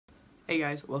Hey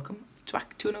guys, welcome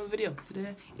back to another video.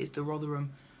 Today is the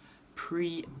Rotherham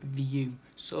preview.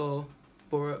 So,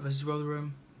 Borough versus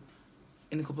Rotherham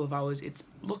in a couple of hours. It's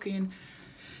looking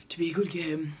to be a good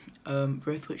game.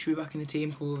 Braithwaite should be back in the team.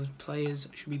 A couple of players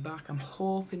should be back. I'm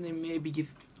hoping they maybe give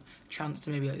a chance to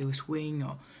maybe like Lewis Wing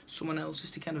or someone else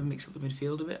just to kind of mix up the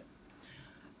midfield a bit.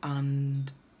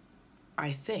 And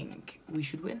I think we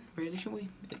should win, really, shouldn't we?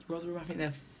 It's Rotherham, I think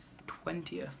they're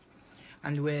 20th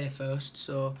and we're first,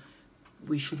 so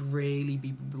we should really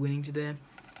be winning today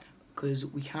because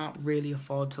we can't really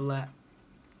afford to let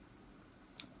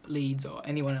Leeds or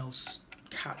anyone else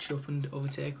catch up and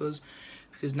overtake us,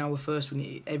 because now we're first.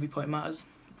 Every point matters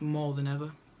more than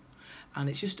ever, and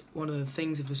it's just one of the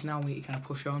things of us now. We need to kind of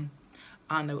push on.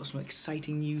 And I've got some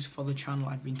exciting news for the channel.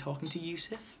 I've been talking to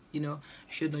Yusuf. You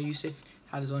should know Yusuf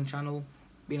had his own channel,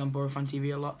 been on Borough Fan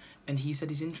TV a lot, and he said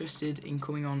he's interested in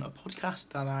coming on a podcast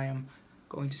that I am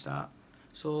going to start.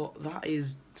 So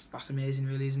that's amazing,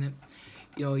 really, isn't it?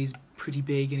 He's pretty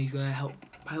big and he's going to help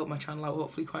my channel out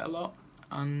hopefully quite a lot,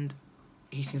 and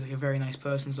he seems like a very nice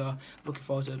person, so looking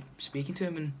forward to speaking to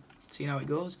him and seeing how it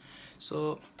goes.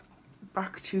 So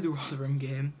back to the Rotherham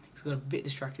game, because I got a bit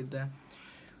distracted there.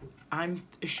 I'm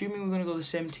assuming we're going to go the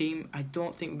same team. I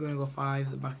don't think we're going to go 5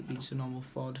 at the back. It beats a normal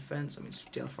 4 defence. I mean,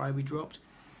 Dale Fry we dropped.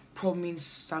 Probably means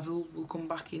Saville will come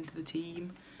back into the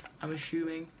team, I'm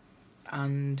assuming,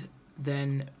 and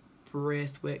then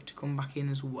Braithwaite to come back in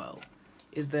as well.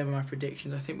 Is there my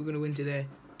predictions? I think we're going to win today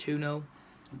 2-0,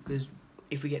 because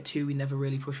if we get 2 we never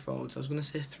really push forward. So I was going to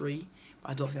say 3,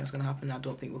 but I don't think that's going to happen. I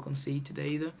don't think we'll concede today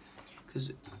either,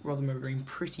 because Rotherham are being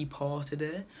pretty poor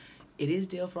today. It is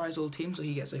Dale Fry's old team, so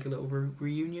he gets like a little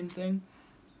reunion thing,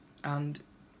 and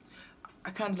I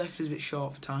kind of left it a bit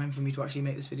short for time for me to actually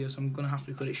make this video, so I'm going to have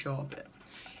to cut it short a bit.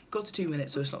 Got to 2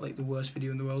 minutes, so it's not like the worst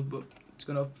video in the world, but it's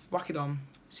going to whack it on,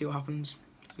 see what happens.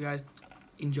 So guys,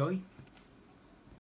 enjoy.